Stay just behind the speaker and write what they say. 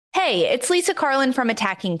Hey, it's Lisa Carlin from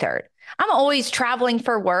Attacking Third. I'm always traveling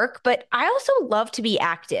for work, but I also love to be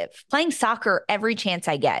active, playing soccer every chance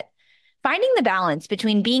I get. Finding the balance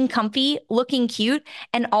between being comfy, looking cute,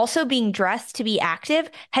 and also being dressed to be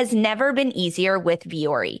active has never been easier with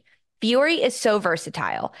Viore. Viore is so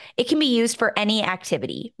versatile. It can be used for any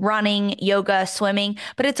activity, running, yoga, swimming,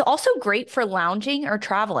 but it's also great for lounging or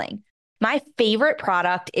traveling. My favorite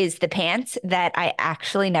product is the pants that I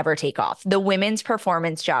actually never take off, the women's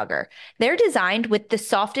performance jogger. They're designed with the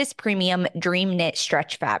softest premium dream knit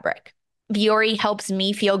stretch fabric. Viore helps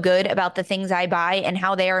me feel good about the things I buy and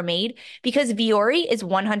how they are made because Viore is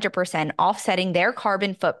 100% offsetting their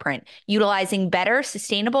carbon footprint, utilizing better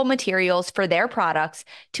sustainable materials for their products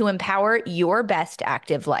to empower your best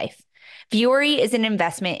active life. Viore is an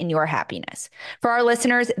investment in your happiness. For our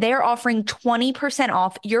listeners, they are offering 20%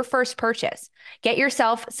 off your first purchase. Get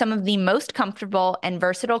yourself some of the most comfortable and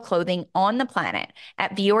versatile clothing on the planet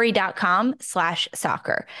at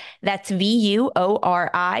viore.com/soccer. That's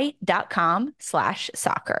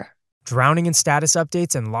VUORI.com/soccer. Drowning in status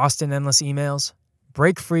updates and lost in endless emails?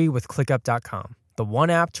 Break free with ClickUp.com, the one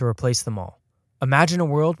app to replace them all. Imagine a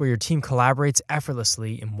world where your team collaborates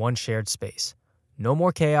effortlessly in one shared space. No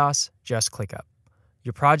more chaos, just ClickUp.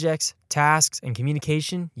 Your projects, tasks, and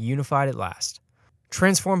communication unified at last.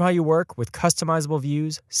 Transform how you work with customizable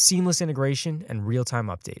views, seamless integration, and real-time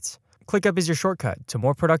updates. ClickUp is your shortcut to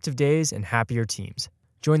more productive days and happier teams.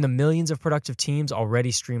 Join the millions of productive teams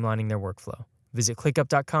already streamlining their workflow. Visit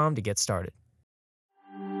ClickUp.com to get started.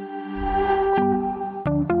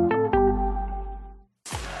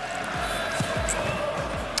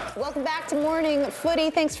 Welcome back to Morning Footy.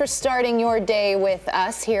 Thanks for starting your day with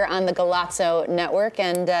us here on the Galazzo Network.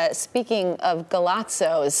 And speaking of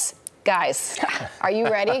Galazzos, guys, are you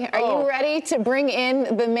ready? Are you ready to bring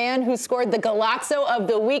in the man who scored the Galazzo of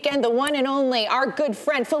the weekend, the one and only, our good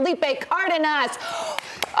friend, Felipe Cardenas?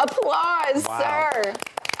 Applause, sir.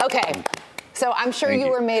 Okay. So I'm sure you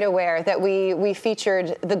were made aware that we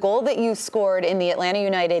featured the goal that you scored in the Atlanta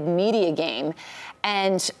United media game.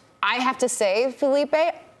 And I have to say, Felipe,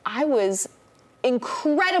 I was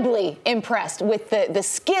incredibly impressed with the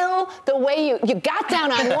skill, the way you got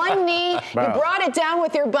down on one knee, you brought it down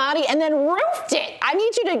with your body, and then roofed it. I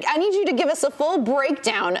need you to give us a full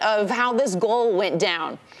breakdown of how this goal went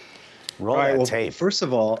down. Roll that tape. First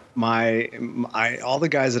of all, all the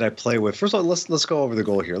guys that I play with. First of all, let's go over the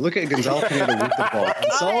goal here. Look at Gonzalo Pineda with the ball.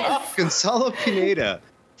 Gonzalo Pineda,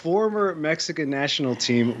 former Mexican national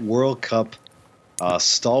team World Cup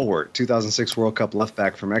stalwart, 2006 World Cup left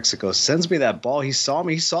back for Mexico, sends me that ball. He saw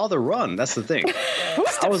me. He saw the run. That's the thing.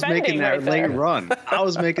 I was making that late run. I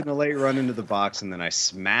was making the late run into the box, and then I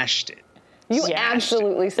smashed it. You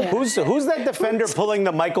absolutely smashed it. Who's that defender pulling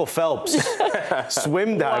the Michael Phelps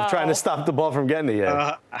swim dive, trying to stop the ball from getting to you?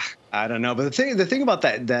 I don't know. But the thing about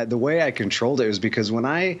that the way I controlled it was because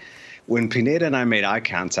when Pineda and I made eye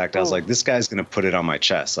contact, I was like, this guy's going to put it on my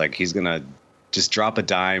chest. Like, he's going to just drop a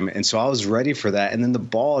dime. And so I was ready for that. And then the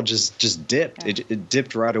ball just dipped. Yeah. It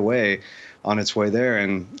dipped right away on its way there.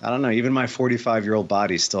 And I don't know, even my 45-year-old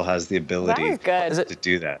body still has the ability to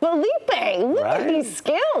do that. Felipe, look at these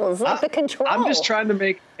skills, like the control. I'm just trying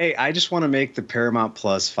to I just want to make the Paramount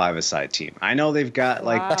Plus five-a-side team. I know they've got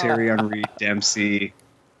like Thierry Henry, Dempsey,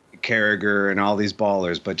 Carragher, and all these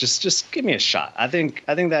ballers, but just give me a shot. I think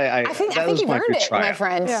you've earned it, my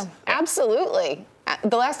friend. Yeah. Absolutely.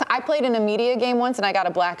 The last time I played in a media game once, and I got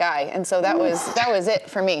a black eye, and so that was it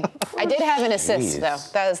for me. I did have an assist though.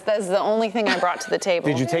 That's the only thing I brought to the table.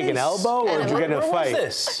 Did you take an elbow, or did you get in a fight?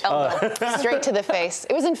 Elbow, straight to the face.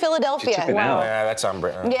 It was in Philadelphia. Wow. Yeah, that's on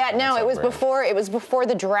brand. Yeah, no, it was before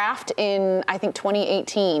the draft in I think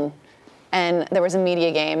 2018. And there was a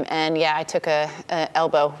media game, and I took a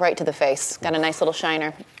elbow right to the face. Got a nice little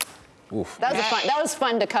shiner. Oof. That was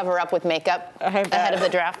fun to cover up with makeup ahead of the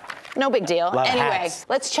draft. No big deal. Anyway,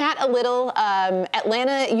 let's chat a little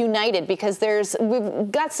Atlanta United, because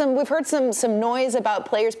we've heard some noise about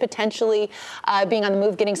players potentially being on the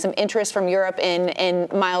move, getting some interest from Europe in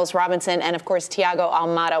Miles Robinson and of course Thiago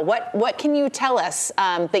Almada. What can you tell us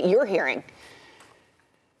that you're hearing?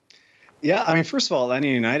 Yeah, I mean, first of all, Atlanta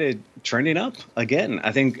United trending up again.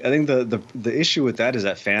 I think the issue with that is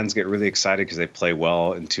that fans get really excited because they play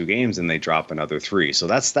well in 2 games and they drop another 3. So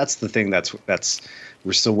that's the thing that's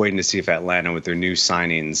we're still waiting to see if Atlanta with their new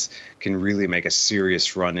signings can really make a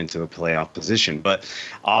serious run into a playoff position. But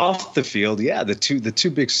off the field, the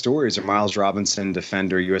two big stories are Miles Robinson,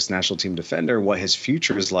 defender, U.S. national team defender, what his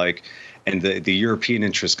future is like, and the European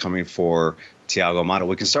interest coming for Thiago Almada.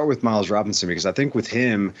 We can start with Miles Robinson because I think with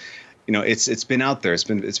him, it's been out there.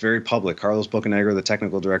 It's very public. Carlos Bocanegra, the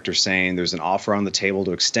technical director, saying there's an offer on the table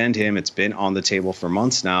to extend him. It's been on the table for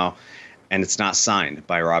months now, and it's not signed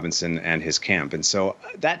by Robinson and his camp. And so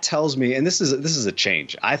that tells me, and this is a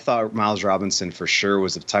change. I thought Miles Robinson for sure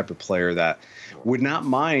was the type of player that would not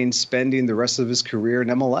mind spending the rest of his career in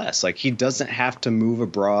MLS. Like, he doesn't have to move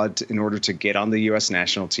abroad in order to get on the U.S.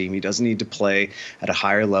 national team. He doesn't need to play at a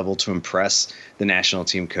higher level to impress the national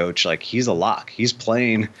team coach. Like, he's a lock. He's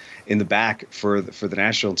playing in the back for the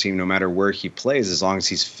national team no matter where he plays, as long as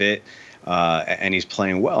he's fit and he's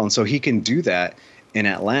playing well. And so he can do that in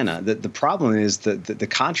Atlanta. The problem is that the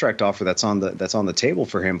contract offer that's on the table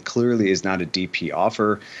for him clearly is not a DP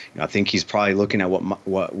offer. I think he's probably looking at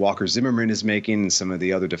what Walker Zimmerman is making and some of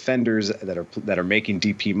the other defenders that are making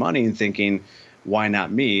DP money and thinking, why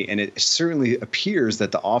not me? And it certainly appears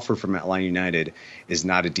that the offer from Atlanta United is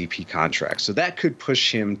not a DP contract. So that could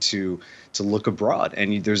push him to look abroad.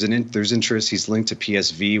 And there's interest. He's linked to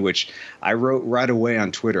PSV, which I wrote right away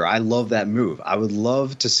on Twitter. I love that move. I would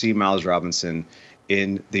love to see Miles Robinson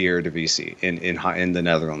in the Eredivisie in the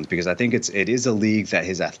Netherlands, because I think it is a league that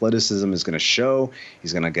his athleticism is going to show.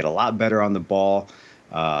 He's going to get a lot better on the ball,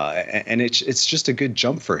 and it's just a good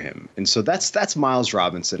jump for him. And so that's Miles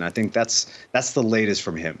Robinson. I think that's the latest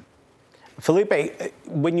from him. Felipe,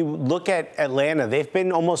 when you look at Atlanta, they've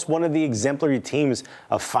been almost one of the exemplary teams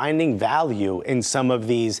of finding value in some of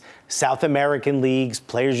these South American leagues,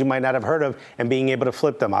 players you might not have heard of, and being able to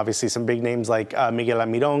flip them. Obviously, some big names like Miguel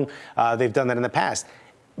Almiron, they've done that in the past.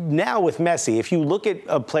 Now with Messi, if you look at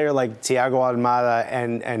a player like Thiago Almada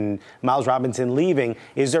and Miles Robinson leaving,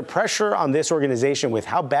 is there pressure on this organization with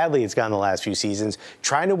how badly it's gone the last few seasons,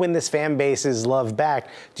 trying to win this fan base's love back?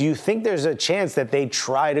 Do you think there's a chance that they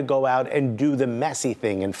try to go out and do the Messi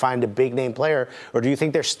thing and find a big name player? Or do you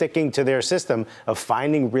think they're sticking to their system of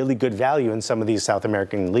finding really good value in some of these South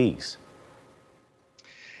American leagues?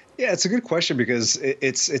 Yeah, it's a good question, because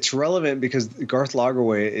it's relevant, because Garth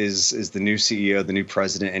Lagerwey is the new CEO, the new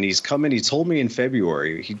president, and he's come in. He told me in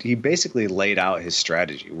February, he basically laid out his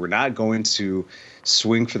strategy. We're not going to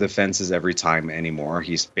swing for the fences every time anymore.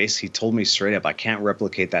 He told me straight up, I can't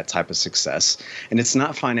replicate that type of success, and it's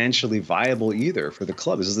not financially viable either for the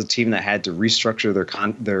club. This is a team that had to restructure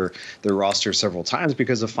their roster several times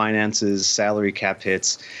because of finances, salary cap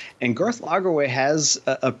hits, and Garth Lagerwey has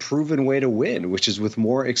a proven way to win, which is with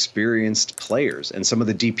more experienced players, and some of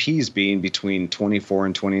the DPs being between 24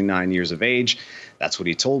 and 29 years of age. That's what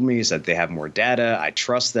he told me. He said they have more data. I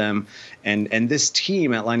trust them. And this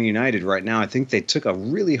team, Atlanta United, right now, I think they took a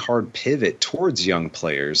really hard pivot towards young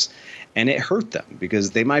players, and it hurt them,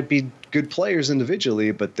 because they might be good players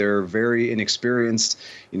individually, but they're very inexperienced,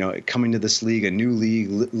 coming to this league, a new league,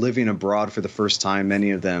 living abroad for the first time,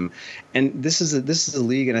 many of them. And this is a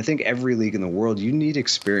league, and I think every league in the world, you need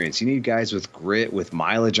experience. You need guys with grit, with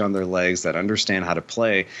mileage on their legs, that understand how to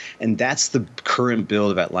play. And that's the current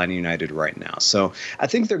build of Atlanta United right now. So I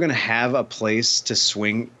think they're going to have a place to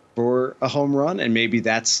swing for a home run, and maybe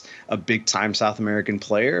that's a big-time South American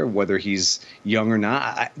player, whether he's young or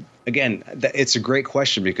not. Again, it's a great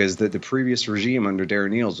question, because the previous regime under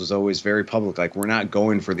Darren Eales was always very public, like, we're not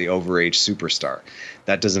going for the overage superstar.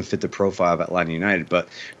 That doesn't fit the profile of Atlanta United. But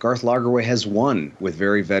Garth Lagerwey has won with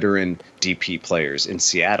very veteran DP players in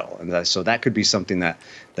Seattle, and so that could be something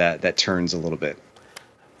that turns a little bit.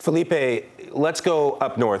 Felipe, let's go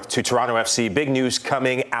up north to Toronto FC. Big news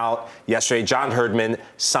coming out yesterday. John Herdman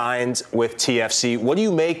signed with TFC. What do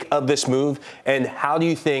you make of this move, and how do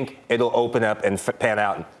you think it'll open up and pan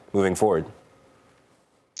out moving forward?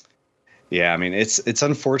 Yeah, I mean, it's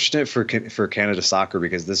unfortunate for Canada Soccer,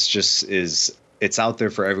 because this just it's out there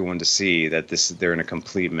for everyone to see that they're in a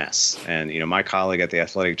complete mess. And my colleague at The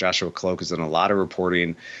Athletic, Joshua Cloak, has done a lot of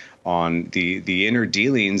reporting on the inner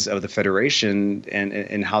dealings of the federation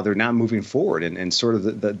and how they're not moving forward, and sort of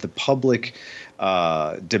the public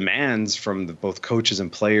demands from both coaches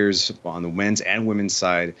and players on the men's and women's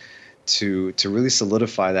side to really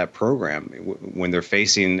solidify that program when they're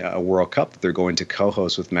facing a World Cup that they're going to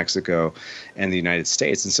co-host with Mexico and the United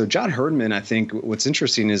States. And so John Herdman, I think what's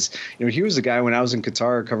interesting is, he was a guy when I was in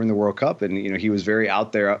Qatar covering the World Cup, and, he was very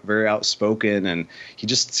out there, very outspoken, and he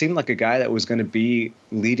just seemed like a guy that was going to be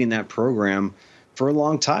leading that program for a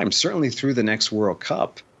long time, certainly through the next World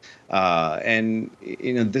Cup. And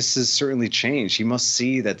this has certainly changed. He must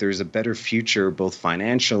see that there's a better future, both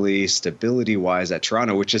financially, stability-wise, at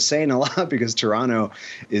Toronto, which is saying a lot, because Toronto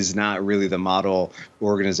is not really the model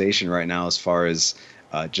organization right now as far as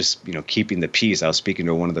just keeping the peace. I was speaking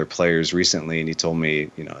to one of their players recently, and he told me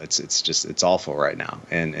it's awful right now,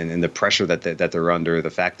 and the pressure that they're under, the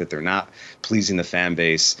fact that they're not pleasing the fan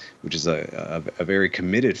base, which is a very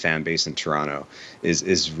committed fan base in Toronto,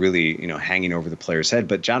 is really hanging over the player's head.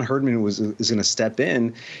 But John Herdman is going to step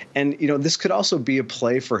in, and this could also be a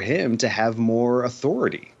play for him to have more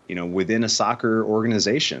authority within a soccer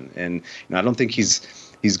organization. And I don't think he's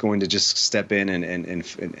going to just step in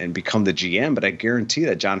and become the GM, but I guarantee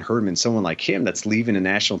that John Herdman, someone like him that's leaving a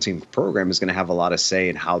national team program, is going to have a lot of say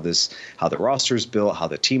in how the roster is built, how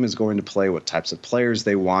the team is going to play, what types of players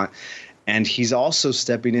they want. And he's also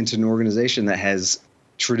stepping into an organization that has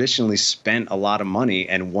traditionally spent a lot of money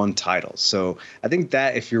and won titles. So I think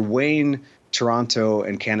that if you're weighing Toronto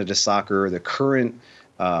and Canada Soccer, the current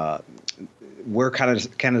where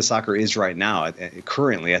Canada Soccer is right now,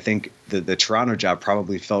 currently, I think the Toronto job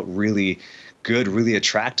probably felt really good, really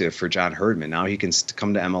attractive for John Herdman. Now he can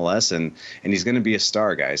come to MLS and he's going to be a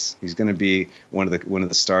star, guys. He's going to be one of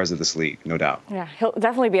the stars of this league, no doubt. Yeah, he'll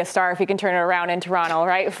definitely be a star if he can turn it around in Toronto,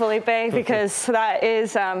 right, Felipe? Because that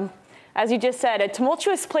is, as you just said, a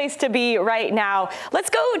tumultuous place to be right now.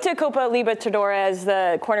 Let's go to Copa Libertadores,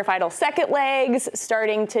 the quarterfinal second legs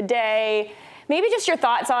starting today. Maybe just your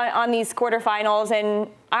thoughts on these quarterfinals, and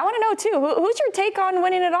I want to know too, who's your take on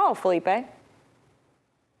winning it all, Felipe?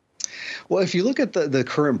 Well, if you look at the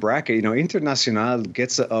current bracket, Internacional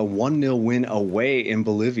gets a 1-0 win away in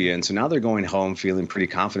Bolivia, and so now they're going home feeling pretty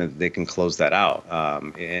confident that they can close that out,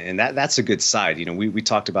 and that's a good side. We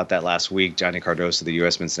talked about that last week. Johnny Cardoso, the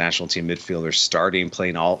U.S. men's national team midfielder, starting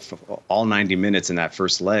playing all 90 minutes in that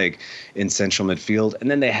first leg in central midfield, and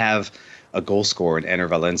then they have a goal scorer in Ener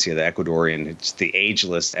Valencia, the Ecuadorian. It's the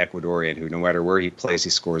ageless Ecuadorian who, no matter where he plays, he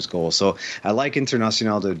scores goals. So I like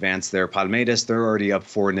Internacional to advance there. Palmeiras, they're already up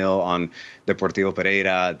 4-0 on Deportivo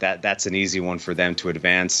Pereira. That's an easy one for them to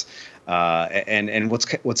advance. And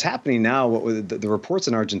what's happening now, the reports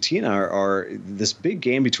in Argentina are this big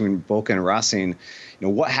game between Boca and Racing.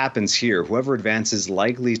 What happens here? Whoever advances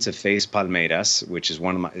likely to face Palmeiras, which is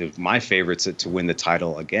one of my favorites to win the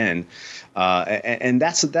title again. And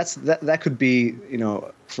that could be,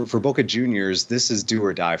 for Boca Juniors, this is do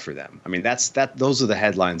or die for them. I mean, those are the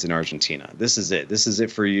headlines in Argentina. This is it. This is it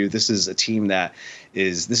for you. This is a team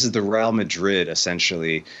this is the Real Madrid,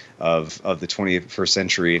 essentially, of the 21st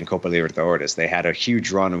century in Copa Libertadores. They had a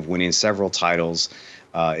huge run of winning several titles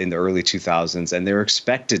in the early 2000s, and they're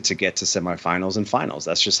expected to get to semifinals and finals.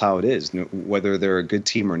 That's just how it is, whether they're a good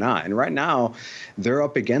team or not. And right now, they're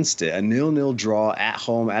up against it. A 0-0 draw at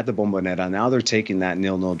home at the Bombonera. Now they're taking that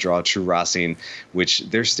 0-0 draw to Racing, which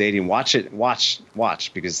they're stating, watch,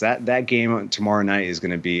 because that game tomorrow night is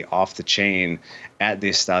going to be off the chain at the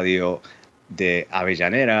Estadio de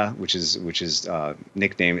Avellaneda, which is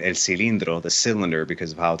nicknamed El Cilindro, the cylinder,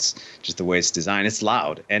 because of how it's just the way it's designed. It's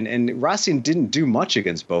loud, and Racing didn't do much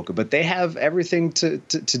against Boca, but they have everything to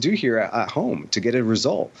do here at home to get a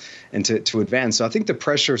result and to advance. So I think the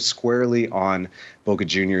pressure squarely on Boca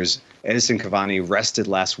Juniors. Edison Cavani rested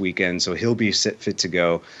last weekend, so he'll be fit to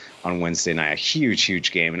go on Wednesday night. A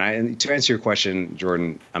huge game. And to answer your question,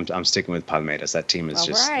 Jordan, I'm sticking with Palmeiras. That team is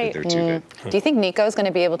they're too good. Do you think Nico's going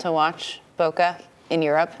to be able to watch Boca in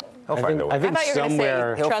Europe? I think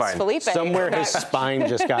somewhere he'll trust Felipe. Somewhere his spine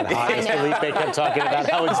just got hot as Felipe kept talking about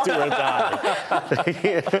how it's do or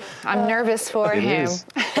die. I'm nervous for him.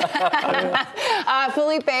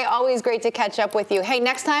 Felipe, always great to catch up with you. Hey,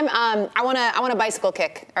 next time, I want a bicycle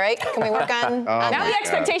kick. All right, can we work on? Now the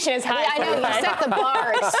expectation is high. I know you set the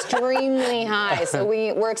bar extremely high, so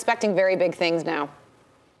we're expecting very big things now.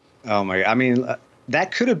 Oh my! I mean,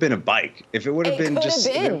 that could have been a bike if it would have been just.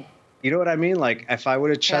 You know what I mean? Like, if I would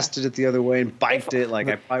have chested it the other way and biked it, like,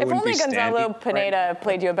 I probably wouldn't be standing. If only Gonzalo Pineda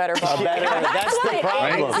played you a better ball. That's the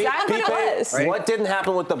problem. Exactly. What didn't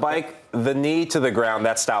happen with the bike? The knee to the ground,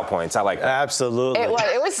 that's style points. I like that. Absolutely. It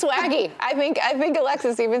was swaggy. I think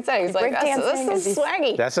Alexis even said, he's like, this is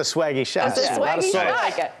swaggy. That's a swaggy shot. That's a swaggy shot. I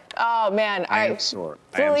like it. Oh, man. All right.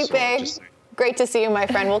 Felipe, great to see you, my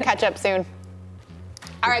friend. We'll catch up soon.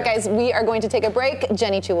 All right, guys, we are going to take a break.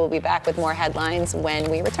 Jenny Chu will be back with more headlines when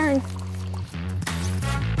we return.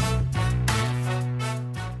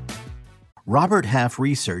 Robert Half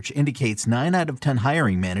research indicates 9 out of 10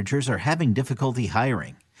 hiring managers are having difficulty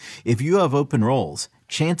hiring. If you have open roles,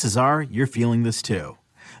 chances are you're feeling this too.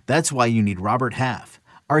 That's why you need Robert Half.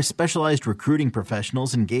 Our specialized recruiting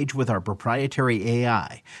professionals engage with our proprietary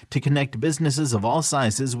AI to connect businesses of all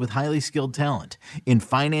sizes with highly skilled talent in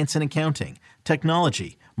finance and accounting,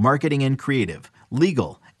 technology, marketing and creative,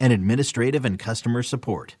 legal, and administrative and customer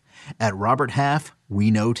support. At Robert Half,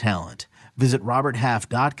 we know talent. Visit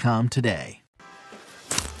roberthalf.com today.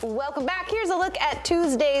 Welcome back. Here's a look at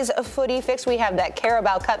Tuesday's Footy Fix. We have that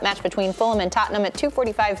Carabao Cup match between Fulham and Tottenham at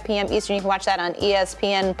 2:45 p.m. Eastern. You can watch that on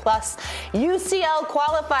ESPN+. UCL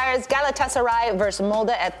qualifiers, Galatasaray versus Molde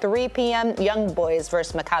at 3 p.m. Young Boys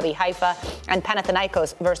versus Maccabi Haifa, and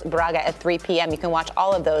Panathinaikos versus Braga at 3 p.m. You can watch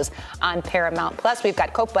all of those on Paramount+. We've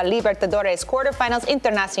got Copa Libertadores quarterfinals,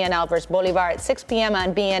 Internacional versus Bolivar at 6 p.m.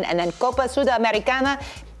 on beIN, and then Copa Sudamericana,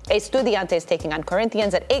 Estudiantes taking on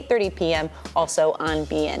Corinthians at 8:30 p.m. also on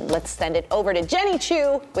beIN. Let's send it over to Jenny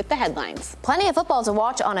Chu with the headlines. Plenty of football to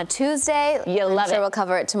watch on a Tuesday. You'll love it. I'm sure we'll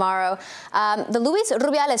cover it tomorrow. The Luis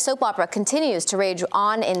Rubiales soap opera continues to rage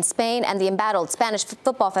on in Spain, and the embattled Spanish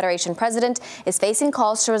Football Federation president is facing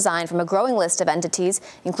calls to resign from a growing list of entities,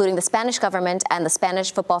 including the Spanish government and the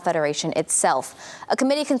Spanish Football Federation itself. A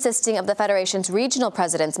committee consisting of the federation's regional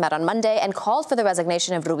presidents met on Monday and called for the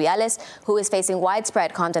resignation of Rubiales, who is facing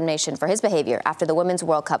widespread condemnation for his behavior after the Women's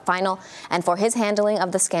World Cup final and for his handling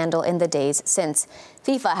of the scandal in the days since.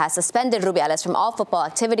 FIFA has suspended Rubiales from all football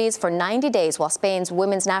activities for 90 days, while Spain's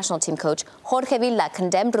women's national team coach Jorge Vilda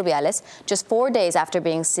condemned Rubiales just 4 days after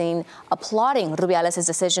being seen applauding Rubiales'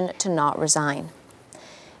 decision to not resign.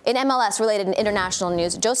 In MLS-related and international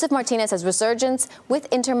news, Joseph Martinez's resurgence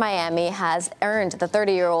with Inter Miami has earned the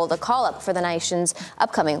 30-year-old a call-up for the nation's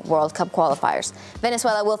upcoming World Cup qualifiers.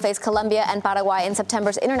 Venezuela will face Colombia and Paraguay in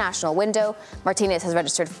September's international window. Martinez has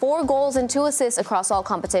registered 4 goals and 2 assists across all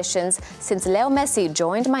competitions since Leo Messi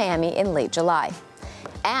joined Miami in late July.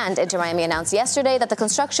 And Inter Miami announced yesterday that the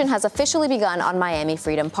construction has officially begun on Miami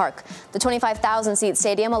Freedom Park. The 25,000-seat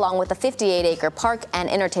stadium, along with the 58-acre park and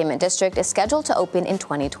entertainment district, is scheduled to open in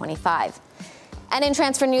 2025. And in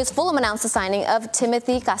transfer news, Fulham announced the signing of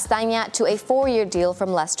Timothy Castaña to a 4-year deal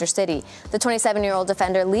from Leicester City. The 27-year-old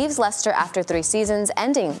defender leaves Leicester after 3 seasons,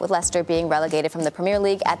 ending with Leicester being relegated from the Premier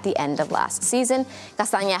League at the end of last season.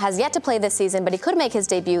 Castaña has yet to play this season, but he could make his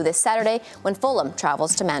debut this Saturday when Fulham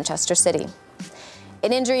travels to Manchester City.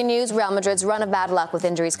 In injury news, Real Madrid's run of bad luck with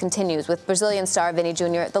injuries continues, with Brazilian star Vini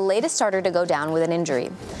Jr., the latest starter to go down with an injury.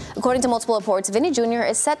 According to multiple reports, Vini Jr.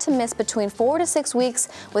 is set to miss between 4 to 6 weeks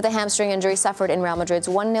with a hamstring injury suffered in Real Madrid's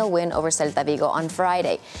 1-0 win over Celta Vigo on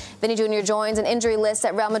Friday. Vini Jr. joins an injury list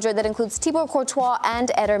at Real Madrid that includes Thibaut Courtois and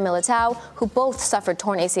Eder Militao, who both suffered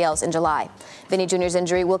torn ACLs in July. Vini Jr.'s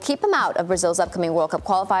injury will keep him out of Brazil's upcoming World Cup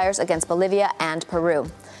qualifiers against Bolivia and Peru.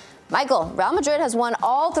 Michael, Real Madrid has won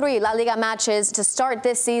all 3 La Liga matches to start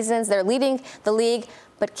this season. They're leading the league,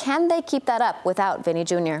 but can they keep that up without Vini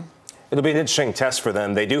Jr.? It'll be an interesting test for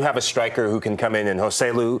them. They do have a striker who can come in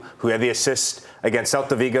Joselu, who had the assist against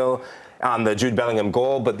Celta Vigo on the Jude Bellingham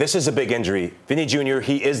goal, but this is a big injury. Vini Jr.,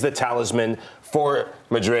 he is the talisman for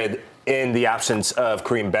Madrid in the absence of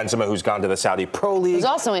Karim Benzema, who's gone to the Saudi Pro League. Who's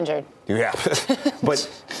also injured. Yeah. But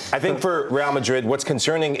I think for Real Madrid, what's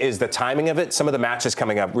concerning is the timing of it. Some of the matches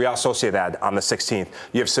coming up, Real Sociedad on the 16th.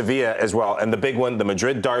 You have Sevilla as well. And the big one, the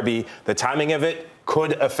Madrid derby, the timing of it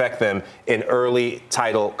could affect them in early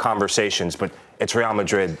title conversations. But it's Real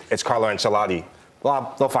Madrid. It's Carlo Ancelotti.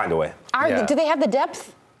 Well, they'll find a way. Do they have the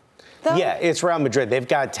depth, though? Yeah, it's Real Madrid. They've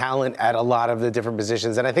got talent at a lot of the different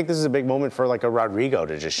positions, and I think this is a big moment for like a Rodrigo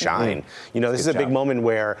to just shine. Mm-hmm. You know, this is a big moment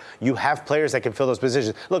where you have players that can fill those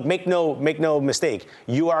positions. Look, make no mistake.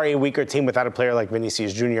 You are a weaker team without a player like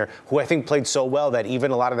Vinicius Jr., who I think played so well that even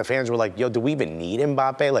a lot of the fans were like, "Yo, do we even need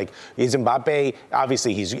Mbappe? Like, is Mbappe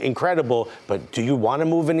obviously he's incredible, but do you want to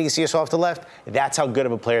move Vinicius off the left? That's how good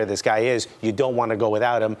of a player this guy is. You don't want to go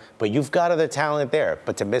without him, but you've got other talent there.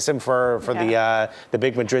 But to miss him for the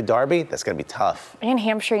big Madrid derby." That's going to be tough. And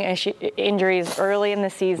hamstring injuries early in the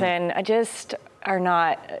season just are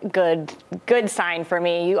not good sign for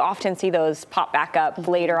me. You often see those pop back up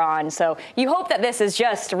later on. So you hope that this is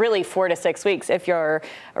just really 4 to 6 weeks if you're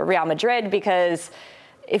Real Madrid, because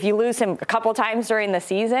if you lose him a couple times during the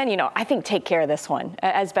season, I think take care of this one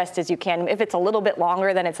as best as you can. If it's a little bit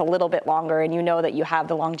longer, then it's a little bit longer, and you know that you have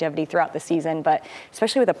the longevity throughout the season. But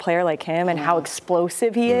especially with a player like him and how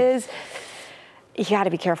explosive he is, you got to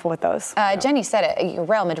be careful with those. Jenny said it.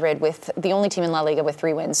 Real Madrid with the only team in La Liga with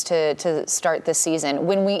 3 wins to start this season.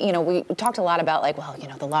 When we talked a lot about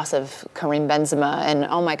the loss of Karim Benzema and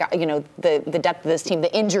oh my God, the depth of this team,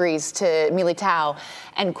 the injuries to Militao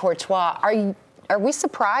and Courtois. Are we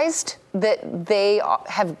surprised that they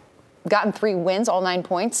have gotten 3 wins, all 9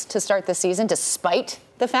 points to start the season, despite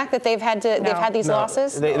the fact that they've had these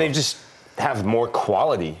losses? They just have more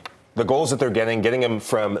quality. The goals that they're getting them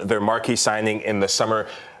from their marquee signing in the summer,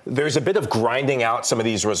 there's a bit of grinding out some of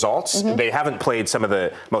these results. Mm-hmm. They haven't played some of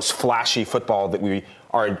the most flashy football that we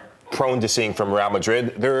are prone to seeing from Real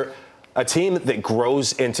Madrid. They're a team that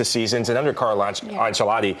grows into seasons, and under Carlo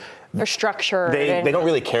Ancelotti, They're structured. They don't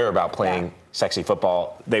really care about playing sexy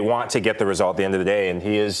football. They want to get the result at the end of the day, and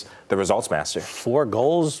he is the results master. 4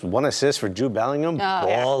 goals, 1 assist for Jude Bellingham.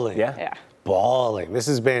 Balling. Yeah. Balling. This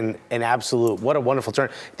has been an absolute, what a wonderful turn.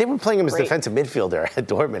 They were playing him as defensive midfielder at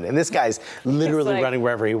Dortmund, and this guy's literally running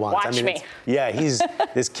wherever he wants. Watch me.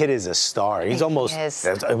 This kid is a star. He's almost,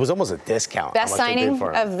 it was almost a discount. Best signing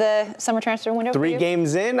of the summer transfer window. 3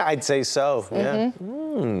 games in, I'd say so.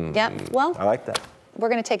 Yep. Well, I like that. We're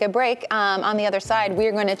going to take a break. On the other side,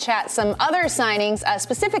 we're going to chat some other signings,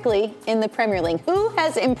 specifically in the Premier League. Who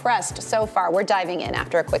has impressed so far? We're diving in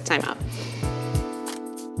after a quick timeout.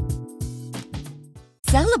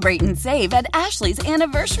 Celebrate and save at Ashley's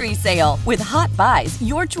Anniversary Sale. With Hot Buys,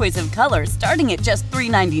 your choice of colors starting at just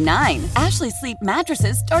 $3.99. Ashley Sleep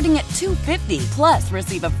mattresses starting at $2.50. Plus,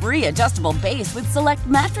 receive a free adjustable base with select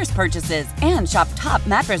mattress purchases. And shop top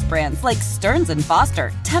mattress brands like Stearns &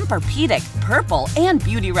 Foster, Tempur-Pedic, Purple, and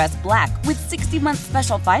Beautyrest Black with 60-month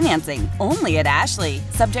special financing. Only at Ashley.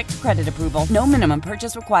 Subject to credit approval. No minimum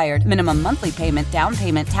purchase required. Minimum monthly payment, down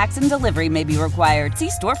payment, tax, and delivery may be required. See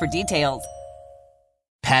store for details.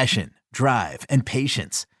 Passion, drive, and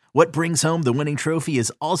patience. What brings home the winning trophy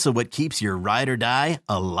is also what keeps your ride or die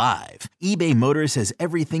alive. eBay Motors has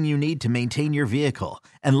everything you need to maintain your vehicle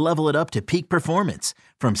and level it up to peak performance.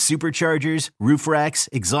 From superchargers, roof racks,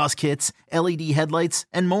 exhaust kits, LED headlights,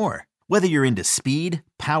 and more. Whether you're into speed,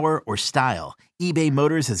 power, or style, eBay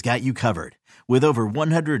Motors has got you covered. With over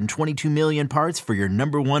 122 million parts for your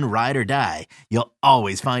number one ride or die, you'll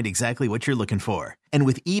always find exactly what you're looking for. And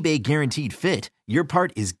with eBay Guaranteed Fit, your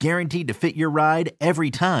part is guaranteed to fit your ride every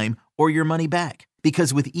time or your money back.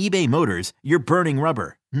 Because with eBay Motors, you're burning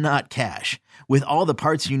rubber, not cash. With all the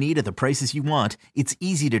parts you need at the prices you want, it's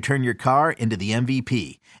easy to turn your car into the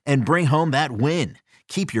MVP and bring home that win.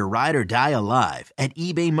 Keep your ride or die alive at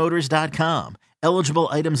ebaymotors.com. Eligible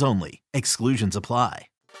items only. Exclusions apply.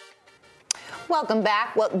 Welcome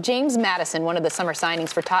back. Well, James Maddison, one of the summer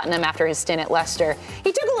signings for Tottenham after his stint at Leicester.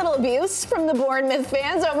 He took a little abuse from the Bournemouth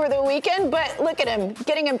fans over the weekend, but look at him,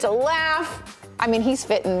 getting him to laugh. I mean, he's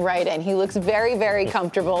fitting right in. He looks very, very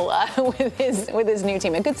comfortable with his new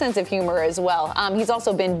team. A good sense of humor as well. He's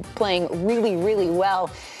also been playing really, really well.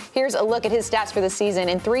 Here's a look at his stats for the season.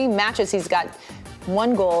 In 3 matches, he's got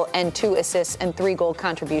 1 goal and 2 assists and 3 goal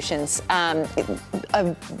contributions.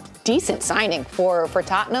 A decent signing for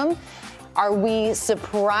Tottenham. Are we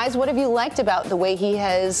surprised? What have you liked about the way he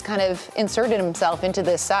has kind of inserted himself into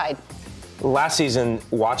this side? Last season,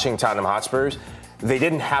 watching Tottenham Hotspurs, they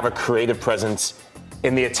didn't have a creative presence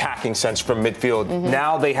in the attacking sense from midfield.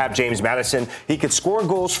 Now they have James Maddison. He could score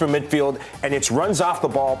goals from midfield, and it's runs off the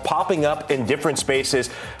ball, popping up in different spaces.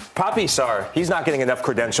 Papi Sarr, he's not getting enough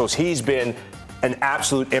credentials. He's been an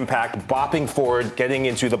absolute impact, bopping forward, getting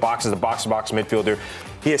into the box as a box-to-box midfielder.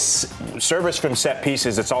 He has service from set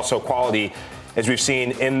pieces. It's also quality, as we've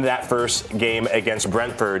seen in that first game against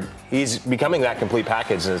Brentford. He's becoming that complete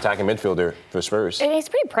package as an attacking midfielder for Spurs. And he's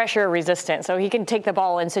pretty pressure resistant, so he can take the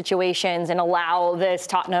ball in situations and allow this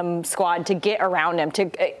Tottenham squad to get around him, to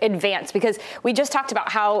advance, because we just talked about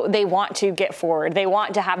how they want to get forward. They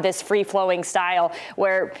want to have this free-flowing style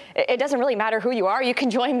where it doesn't really matter who you are, you can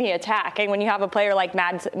join the attack. And when you have a player like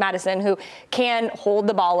Maddison who can hold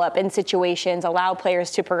the ball up in situations, allow players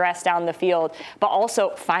to progress down the field, but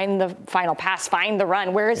also find the final pass, find the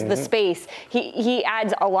run, where is the space? He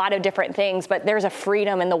adds a lot of different things, but there's a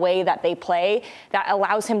freedom in the way that they play that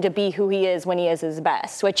allows him to be who he is when he is his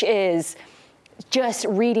best, which is just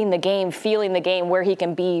reading the game, feeling the game, where he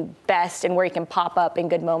can be best and where he can pop up in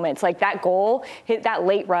good moments. Like that goal, that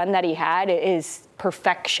late run that he had is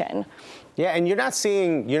perfection. Yeah, and you're not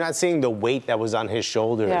seeing the weight that was on his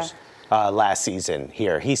shoulders last season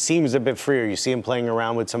here. He seems a bit freer. You see him playing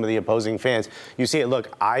around with some of the opposing fans. You see it.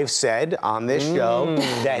 Look, I've said on this show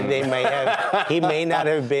that he may not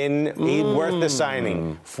have been worth the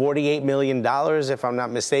signing. $48 million, if I'm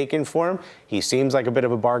not mistaken, for him. He seems like a bit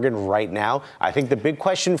of a bargain right now. I think the big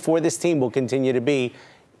question for this team will continue to be,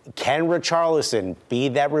 can Richarlison be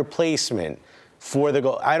that replacement for the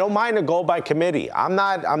goal? I don't mind a goal by committee. I'm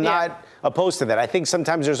not opposed to that. I think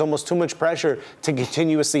sometimes there's almost too much pressure to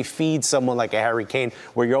continuously feed someone like a Harry Kane,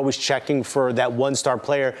 where you're always checking for that one-star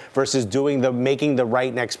player versus making the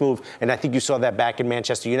right next move. And I think you saw that back in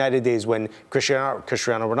Manchester United days when Cristiano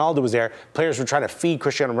Ronaldo was there. Players were trying to feed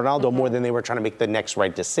Cristiano Ronaldo more than they were trying to make the next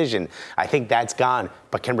right decision. I think that's gone.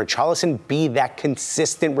 But can Richarlison be that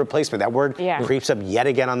consistent replacement? That word creeps up yet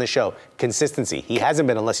again on the show. Consistency. He hasn't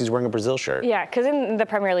been unless he's wearing a Brazil shirt. Yeah, because in the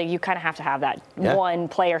Premier League, you kind of have to have that one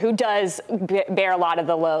player who does does bear a lot of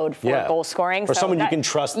the load for goal scoring. Or someone you can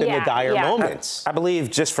trust in the dire moments. I believe,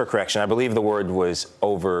 just for correction, I believe the word was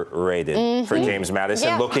overrated for James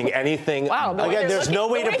Madison. Looking anything. Wow. Again, there's no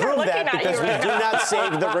way to prove that because we do not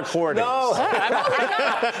save the recordings. No.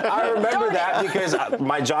 I remember that because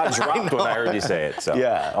my jaw dropped when I heard you say it. So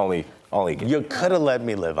only you could have let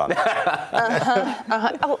me live on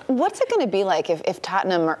that. What's it going to be like if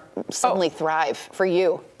Tottenham suddenly thrive for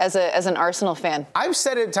you as an Arsenal fan? I've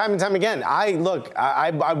said it time and time again. I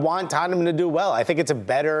want Tottenham to do well. I think it's a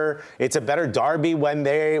better derby when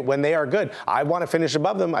they are good. I want to finish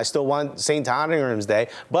above them. I still want St. Tottenham's Day,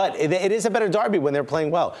 but it is a better derby when they're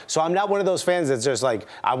playing well. So I'm not one of those fans that's just like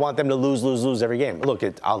I want them to lose every game. Look,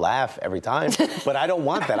 I'll laugh every time, but I don't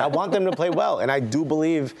want that. I want them to play well, and I do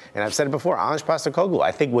believe, and I've said it before, Ange Postecoglou,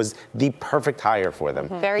 I think, was the perfect hire for them.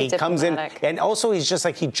 Very diplomatic. Comes in, and also he's just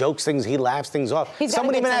like, he jokes things, he laughs things off.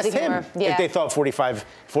 Someone even asked him if they thought 45,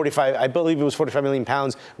 I believe it was 45 million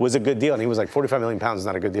pounds was a good deal, and he was like, 45 million pounds is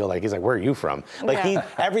not a good deal. Like, he's like, where are you from? Like,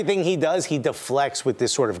 everything he does, he deflects with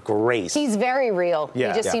this sort of grace. He's very real.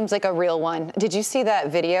 Yeah. He just seems like a real one. Did you see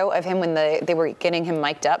that video of him when they were getting him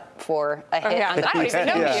mic'd up for a hit on the I don't even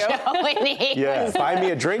know you. Buy me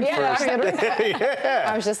a drink first.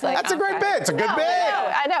 I was just like, that's a great bit. It's a good bit.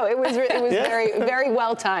 I know. It was very, very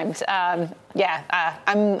well timed. I'm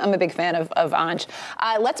a big fan of Ange.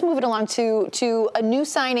 Let's move it along to a new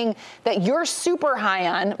signing that you're super high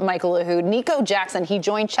on, Michael Lahoud. Nico Jackson. He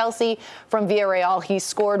joined Chelsea from Villarreal. He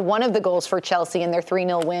scored one of the goals for Chelsea in their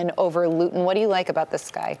 3-0 win over Luton. What do you like about this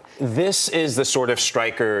guy? This is the sort of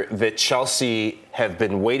striker that Chelsea have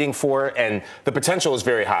been waiting for, and the potential is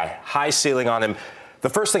very high. High ceiling on him. The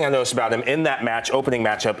first thing I noticed about him in that opening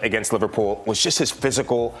matchup against Liverpool, was just his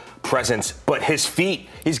physical presence, but his feet.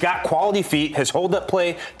 He's got quality feet, his hold-up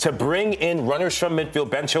play to bring in runners from midfield,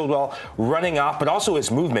 Ben Chilwell running off, but also his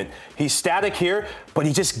movement. He's static here, but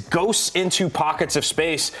he just ghosts into pockets of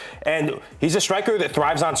space, and he's a striker that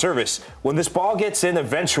thrives on service. When this ball gets in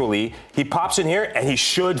eventually, he pops in here, and he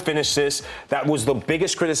should finish this. That was the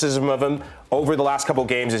biggest criticism of him over the last couple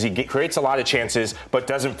games, is he creates a lot of chances, but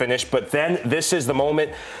doesn't finish. But then this is the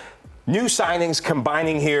moment. New signings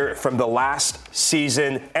combining here from the last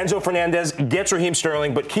season. Enzo Fernandez gets Raheem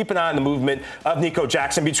Sterling, but keep an eye on the movement of Nico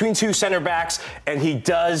Jackson between two center backs, and he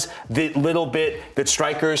does the little bit that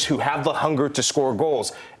strikers who have the hunger to score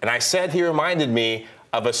goals. And I said he reminded me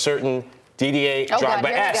of a certain Didier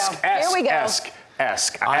Drogba-esque.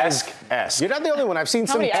 Esque. You're not the only one. I've seen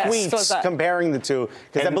some tweets comparing the two,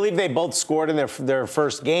 because I believe they both scored in their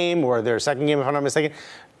first game or their second game, if I'm not mistaken.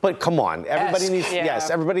 But come on, everybody needs,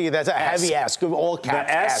 everybody, that's a heavy ask. All caps.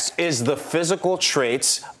 The S is the physical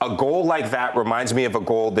traits. A goal like that reminds me of a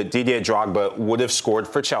goal that Didier Drogba would have scored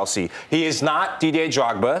for Chelsea. He is not Didier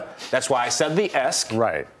Drogba. That's why I said the esque.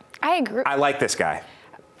 Right. I agree. I like this guy.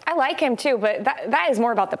 I like him too, but that is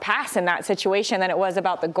more about the pass in that situation than it was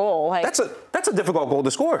about the goal. Like, that's a difficult goal to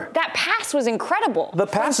score. That pass was incredible. The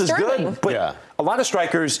pass is good, but a lot of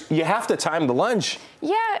strikers, you have to time the lunge.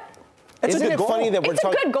 Yeah. Isn't it funny that we're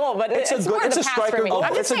talking? It's a good goal, but it's more the pass for me.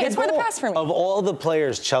 I'm just saying, it's more the pass for me. Of all the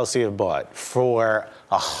players Chelsea have bought for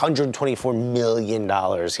 $124 million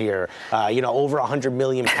here, over 100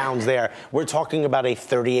 million pounds there, we're talking about a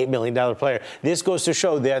 $38 million player. This goes to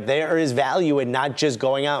show that there is value in not just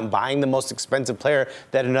going out and buying the most expensive player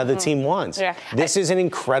that another team wants. Yeah. This is an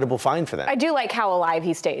incredible find for them. I do like how alive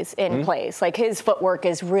he stays in plays. Like, his footwork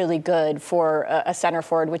is really good for a center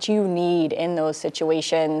forward, which you need in those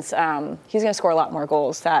situations. He's going to score a lot more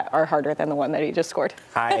goals that are harder than the one that he just scored.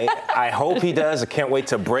 I hope he does. I can't wait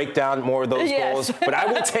to break down more of those goals. But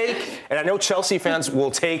I will take, and I know Chelsea fans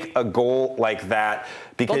will take a goal like that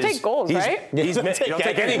because they'll take goals, right? You don't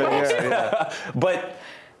take any goals. But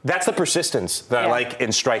that's the persistence that I like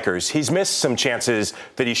in strikers. He's missed some chances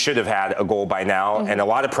that he should have had a goal by now, and a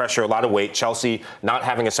lot of pressure, a lot of weight. Chelsea not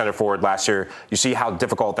having a center forward last year. You see how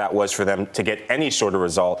difficult that was for them to get any sort of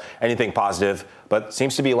result, anything positive. But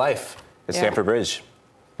seems to be life at Stamford Bridge.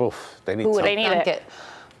 Oof, they need it.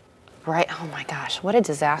 Right. Oh, my gosh. What a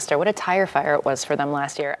disaster. What a tire fire it was for them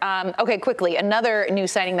last year. Okay, quickly. Another new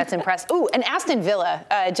signing that's impressed. Ooh, and Aston Villa,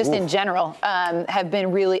 in general, have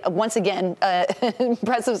been really, once again,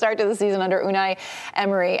 impressive start to the season under Unai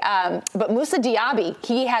Emery. But Moussa Diaby,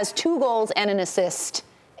 he has 2 goals and an assist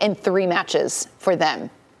in 3 matches for them.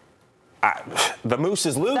 The Moose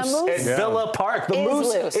is loose at Villa Park. The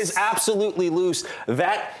Moose is absolutely loose.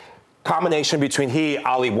 That combination between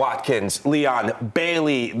Ollie Watkins, Leon,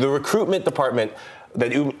 Bailey, the recruitment department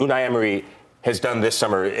that Unai Emery has done this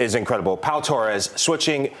summer is incredible. Pau Torres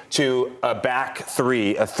switching to a back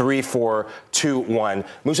three, a 3-4-2-1.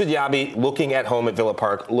 Moussa Diaby looking at home at Villa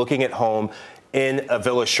Park, looking at home in a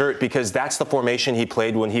Villa shirt, because that's the formation he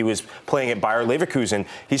played when he was playing at Bayer Leverkusen.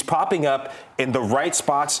 He's popping up in the right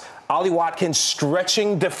spots. Ollie Watkins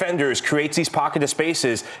stretching defenders, creates these pocket of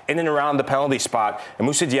spaces in and around the penalty spot. And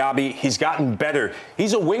Moussa Diaby, he's gotten better.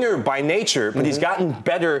 He's a winger by nature, but he's gotten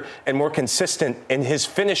better and more consistent in his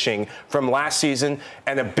finishing from last season.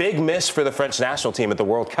 And a big miss for the French national team at the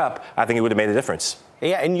World Cup. I think it would have made a difference.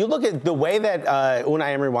 Yeah, and you look at the way that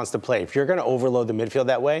Unai Emery wants to play. If you're going to overload the midfield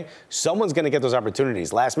that way, someone's going to get those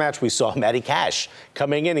opportunities. Last match, we saw Matty Cash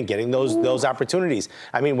coming in and getting those opportunities.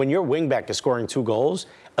 I mean, when your wingback is scoring 2 goals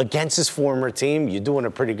against his former team, you're doing a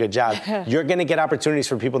pretty good job. You're going to get opportunities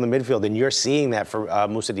for people in the midfield, and you're seeing that for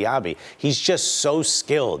Moussa Diaby. He's just so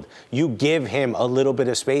skilled. You give him a little bit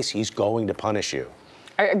of space, he's going to punish you.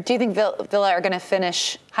 Do you think Villa are going to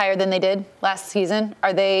finish higher than they did last season?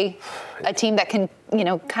 Are they a team that can,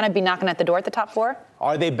 kind of be knocking at the door at the top 4?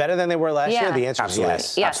 Are they better than they were last year? The answer is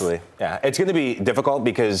yes. Absolutely. Yeah, it's going to be difficult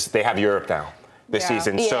because they have Europe now this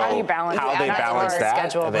season. Yeah. So how they balance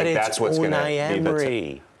that, schedule. I think that's what's going to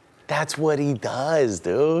be. That's what he does,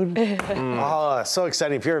 dude. Oh, so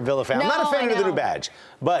exciting if you're a Villa fan. I'm not a fan of the new badge,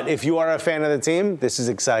 but if you are a fan of the team, this is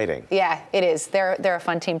exciting. Yeah, it is. They're a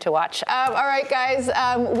fun team to watch. All right, guys,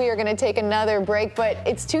 we are going to take another break, but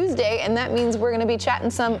it's Tuesday, and that means we're going to be chatting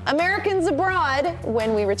some Americans abroad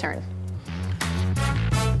when we return.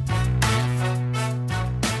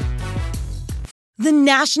 The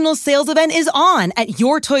national sales event is on at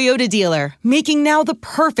your Toyota dealer, making now the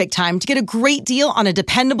perfect time to get a great deal on a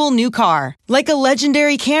dependable new car. Like a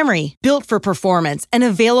legendary Camry, built for performance and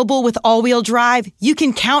available with all-wheel drive, you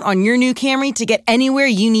can count on your new Camry to get anywhere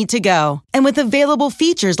you need to go. And with available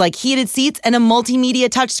features like heated seats and a multimedia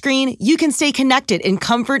touchscreen, you can stay connected in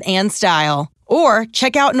comfort and style. Or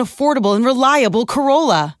check out an affordable and reliable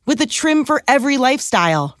Corolla with a trim for every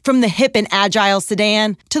lifestyle, from the hip and agile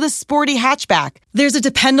sedan to the sporty hatchback. There's a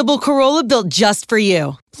dependable Corolla built just for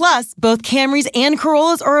you. Plus, both Camrys and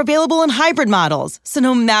Corollas are available in hybrid models, so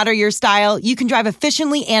no matter your style, you can drive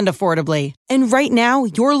efficiently and affordably. And right now,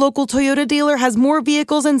 your local Toyota dealer has more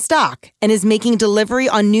vehicles in stock and is making delivery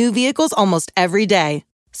on new vehicles almost every day.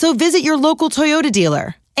 So visit your local Toyota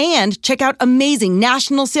dealer. And check out amazing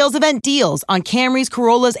national sales event deals on Camrys,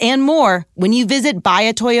 Corollas, and more when you visit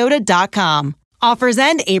buyatoyota.com. Offers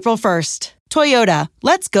end April 1st. Toyota,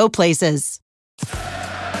 let's go places.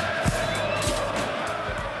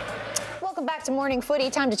 Welcome back to Morning Footy.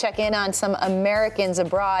 Time to check in on some Americans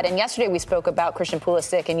abroad. And yesterday we spoke about Christian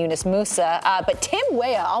Pulisic and Yunus Musa. But Tim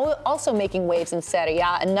Weah also making waves in Serie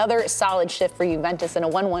A. Another solid shift for Juventus in a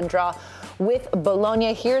 1-1 draw with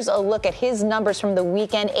Bologna. Here's a look at his numbers from the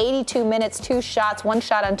weekend. 82 minutes, 2 shots, 1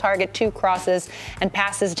 shot on target, 2 crosses, and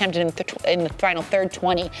passes attempted in the final third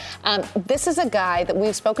 20. This is a guy that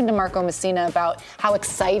we've spoken to Marco Messina about how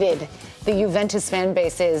excited the Juventus fan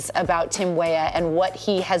base is about Tim Weah and what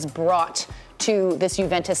he has brought to this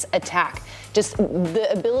Juventus attack. Just the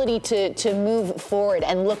ability to move forward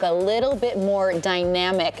and look a little bit more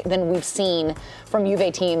dynamic than we've seen from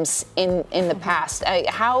Juve teams in the past.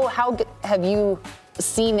 How have you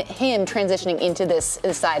seen him transitioning into this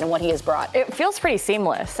side and what he has brought? It feels pretty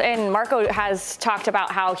seamless. And Marco has talked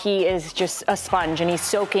about how he is just a sponge and he's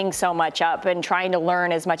soaking so much up and trying to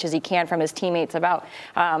learn as much as he can from his teammates about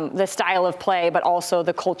the style of play, but also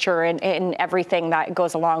the culture and everything that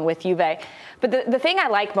goes along with Juve. But the thing I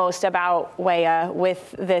like most about Weah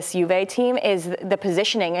with this Juve team is the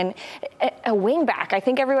positioning. And a wing back, I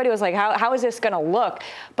think everybody was like, how is this going to look?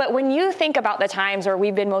 But when you think about the times where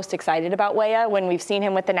we've been most excited about Weah, when we've seen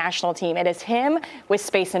him with the national team, it is him with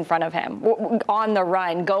space in front of him, on the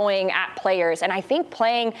run, going at players. And I think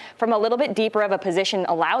playing from a little bit deeper of a position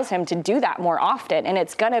allows him to do that more often. And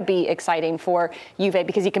it's going to be exciting for Juve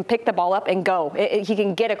because he can pick the ball up and go. He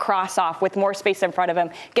can get a cross off with more space in front of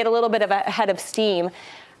him, get a little bit of a head of steam.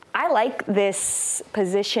 I like this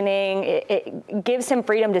positioning. It gives him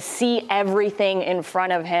freedom to see everything in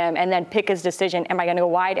front of him and then pick his decision. Am I going to go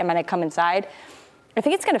wide? Am I going to come inside? I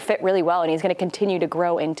think it's going to fit really well, and he's going to continue to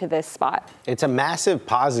grow into this spot. It's a massive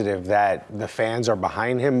positive that the fans are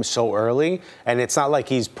behind him so early, and it's not like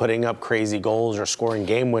he's putting up crazy goals or scoring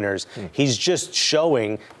game winners. He's just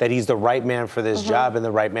showing that he's the right man for this job and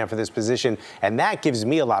the right man for this position, and that gives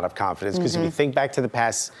me a lot of confidence because if you think back to the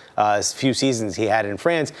past few seasons he had in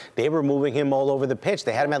France, they were moving him all over the pitch.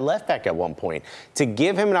 They had him at left back at one point. To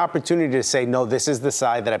give him an opportunity to say, no, this is the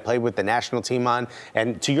side that I played with the national team on,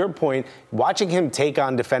 and to your point, watching him take take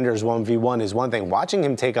on defenders 1v1 is one thing. Watching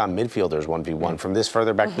him take on midfielders 1v1 from this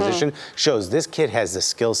further back position shows this kid has the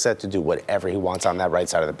skill set to do whatever he wants on that right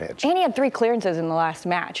side of the pitch. And he had 3 clearances in the last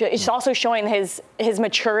match. It's also showing his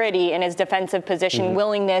maturity in his defensive position,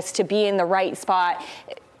 willingness to be in the right spot.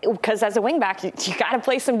 Because as a wingback, you got to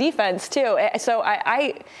play some defense too. So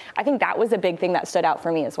I think that was a big thing that stood out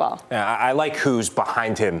for me as well. Yeah, I like who's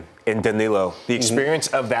behind him in Danilo. The experience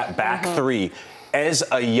of that back three. As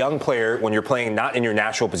a young player, when you're playing not in your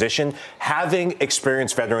natural position, having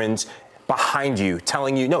experienced veterans behind you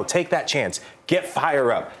telling you, no, take that chance, get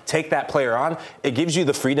fire up, take that player on, it gives you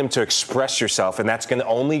the freedom to express yourself, and that's going to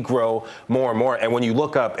only grow more and more. And when you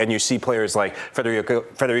look up and you see players like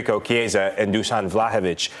Federico Chiesa and Dusan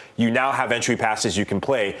Vlahovic, you now have entry passes you can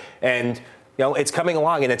play. And you know, it's coming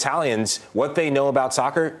along. And Italians, what they know about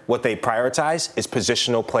soccer, what they prioritize is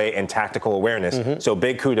positional play and tactical awareness. So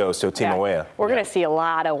big kudos to Timo Weah. We're going to see a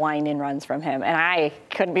lot of wind-in runs from him, and I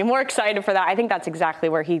couldn't be more excited for that. I think that's exactly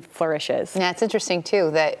where he flourishes. Yeah, it's interesting,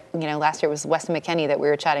 too, that, last year it was Weston McKennie that we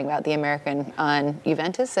were chatting about, the American on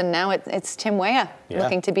Juventus, and now it's Tim Weah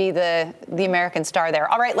looking to be the American star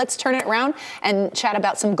there. All right, let's turn it around and chat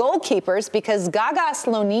about some goalkeepers, because Gaga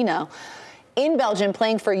Slonina, in Belgium,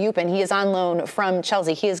 playing for Eupen. He is on loan from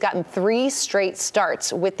Chelsea. He has gotten 3 straight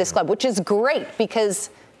starts with this club, which is great because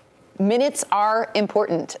minutes are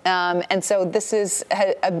important. And so this is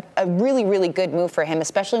a really, really good move for him,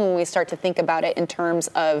 especially when we start to think about it in terms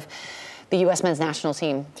of the U.S. men's national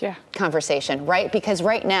team conversation, right? Because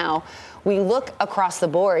right now, we look across the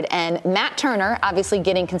board, and Matt Turner, obviously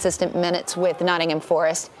getting consistent minutes with Nottingham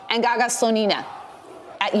Forest, and Gaga Slonina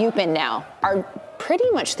at Eupen now are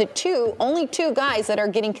pretty much the only two guys that are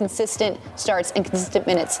getting consistent starts and consistent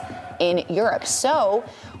minutes in Europe. So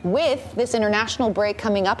with this international break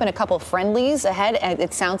coming up and a couple of friendlies ahead, and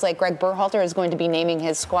it sounds like Greg Berhalter is going to be naming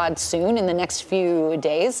his squad soon in the next few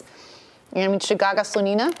days. Should Gaga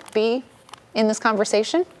Slonina be in this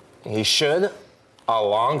conversation? He should,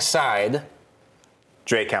 alongside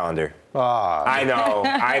Drake Callender. I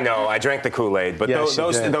know. I drank the Kool-Aid, but Yes,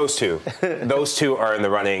 those two are in the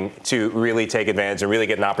running to really take advantage and really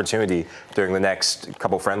get an opportunity during the next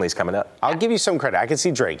couple friendlies coming up. I'll give you some credit. I can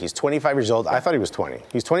see Drake. He's 25 years old. I thought he was 20.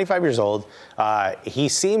 He's 25 years old. He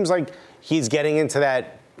seems like he's getting into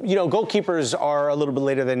that. Goalkeepers are a little bit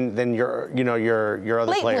later than your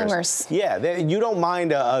other late players. Bloomers. Yeah, you don't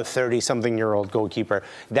mind a 30-something-year-old goalkeeper.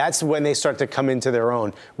 That's when they start to come into their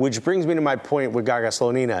own. Which brings me to my point with Gaga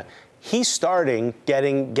Slonina. He's starting,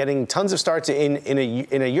 getting tons of starts in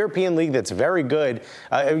a European league that's very good.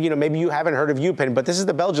 Maybe you haven't heard of Eupen, but this is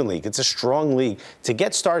the Belgian league. It's a strong league. To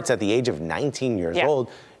get starts at the age of 19 years old,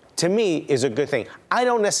 to me, is a good thing. I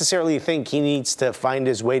don't necessarily think he needs to find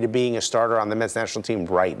his way to being a starter on the men's national team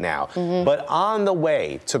right now. But on the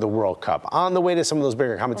way to the World Cup, on the way to some of those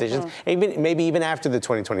bigger competitions, maybe even after the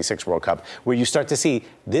 2026 World Cup, where you start to see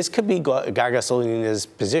this could be Gaga Slonina's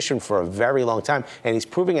position for a very long time, and he's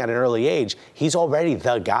proving at an early age he's already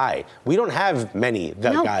the guy. We don't have many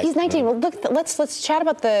guys. No, he's 19. Well, look, let's chat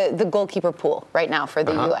about the goalkeeper pool right now for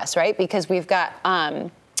the U.S., right? Because we've got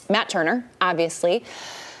Matt Turner, obviously.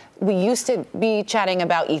 We used to be chatting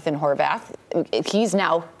about Ethan Horvath. He's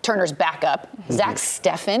now Turner's backup. Zach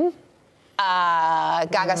Steffen,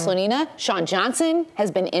 Gaga Slonina, Sean Johnson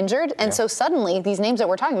has been injured. And so suddenly these names that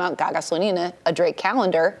we're talking about, Gaga Slonina, a Drake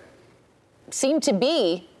Callender, seem to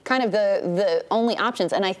be kind of the only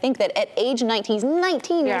options. And I think that at age 19, he's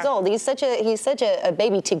 19 years old. He's such a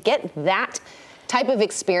baby. To get that type of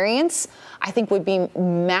experience, I think would be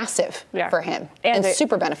massive for him and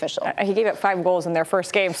super beneficial. He gave up 5 goals in their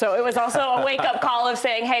first game, so it was also a wake-up call of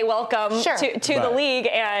saying, hey, welcome to the league,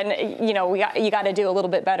 and you got to do a little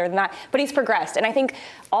bit better than that. But he's progressed, and I think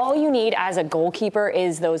all you need as a goalkeeper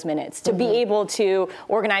is those minutes to be able to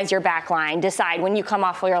organize your back line, decide when you come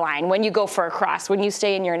off your line, when you go for a cross, when you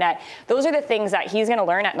stay in your net. Those are the things that he's going to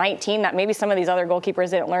learn at 19 that maybe some of these other goalkeepers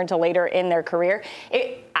didn't learn till later in their career.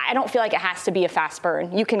 I don't feel like it has to be a fast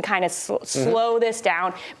burn. You can kind of slow this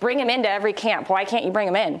down, bring him into every camp. Why can't you bring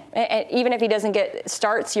him in? Even if he doesn't get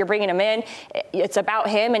starts, you're bringing him in. It's about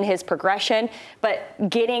him and his progression. But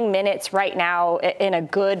getting minutes right now in a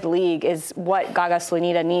good league is what Gaga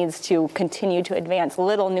Slonina needs to continue to advance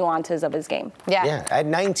little nuances of his game. Yeah. At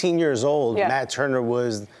 19 years old, Matt Turner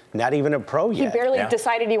was not even a pro yet. He barely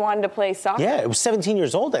decided he wanted to play soccer. Yeah, it was 17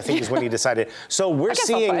 years old, I think, is when he decided. So we're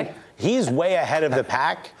seeing he's way ahead of the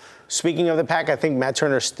pack. Speaking of the pack, I think Matt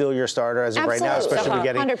Turner's still your starter as of right now, especially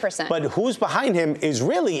getting 100%. But who's behind him is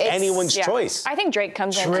really anyone's choice. I think Drake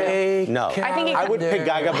comes in too. No, I think I would pick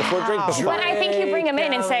Gaga before Drake. But I think you bring him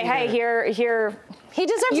in and say, hey, here He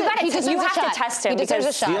deserves you it. You have to test him. He deserves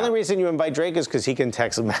a shot. The only reason you invite Drake is because he can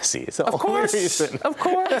text Messi. It's the only reason. Of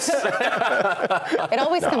course. It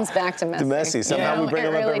always comes back to Messi. Somehow we bring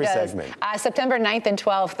him up every segment. September 9th and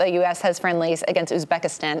 12th, the U.S. has friendlies against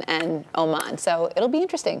Uzbekistan and Oman. So it'll be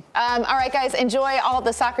interesting. All right, guys, enjoy all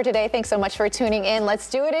the soccer today. Thanks so much for tuning in. Let's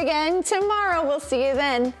do it again tomorrow. We'll see you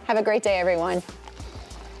then. Have a great day, everyone.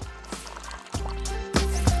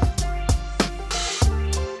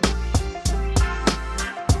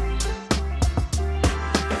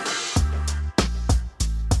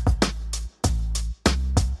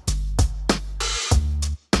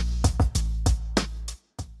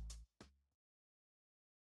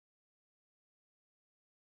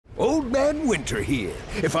 Old Man Winter here.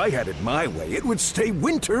 If I had it my way, it would stay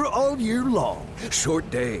winter all year long. Short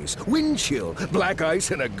days, wind chill, black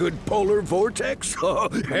ice, and a good polar vortex. Oh,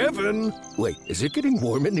 heaven! Wait, is it getting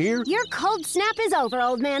warm in here? Your cold snap is over,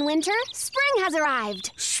 Old Man Winter. Spring has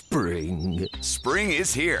arrived. Spring. Spring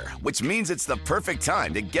is here, which means it's the perfect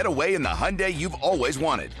time to get away in the Hyundai you've always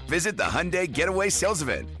wanted. Visit the Hyundai Getaway Sales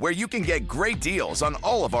Event, where you can get great deals on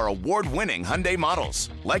all of our award-winning Hyundai models,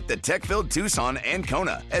 like the tech-filled Tucson and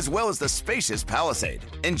Kona, as well as the spacious Palisade.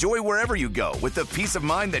 Enjoy wherever you go with the peace of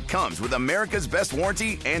mind that comes with America's best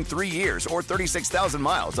warranty and 3 years or 36,000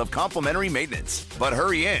 miles of complimentary maintenance. But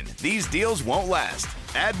hurry in, these deals won't last.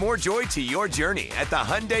 Add more joy to your journey at the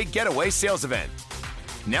Hyundai Getaway Sales Event.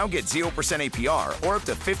 Now get 0% APR or up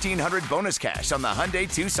to $1,500 bonus cash on the Hyundai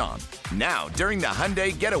Tucson. Now during the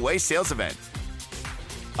Hyundai Getaway Sales Event.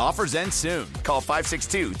 Offers end soon. Call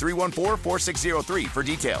 562-314-4603 for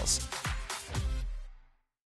details.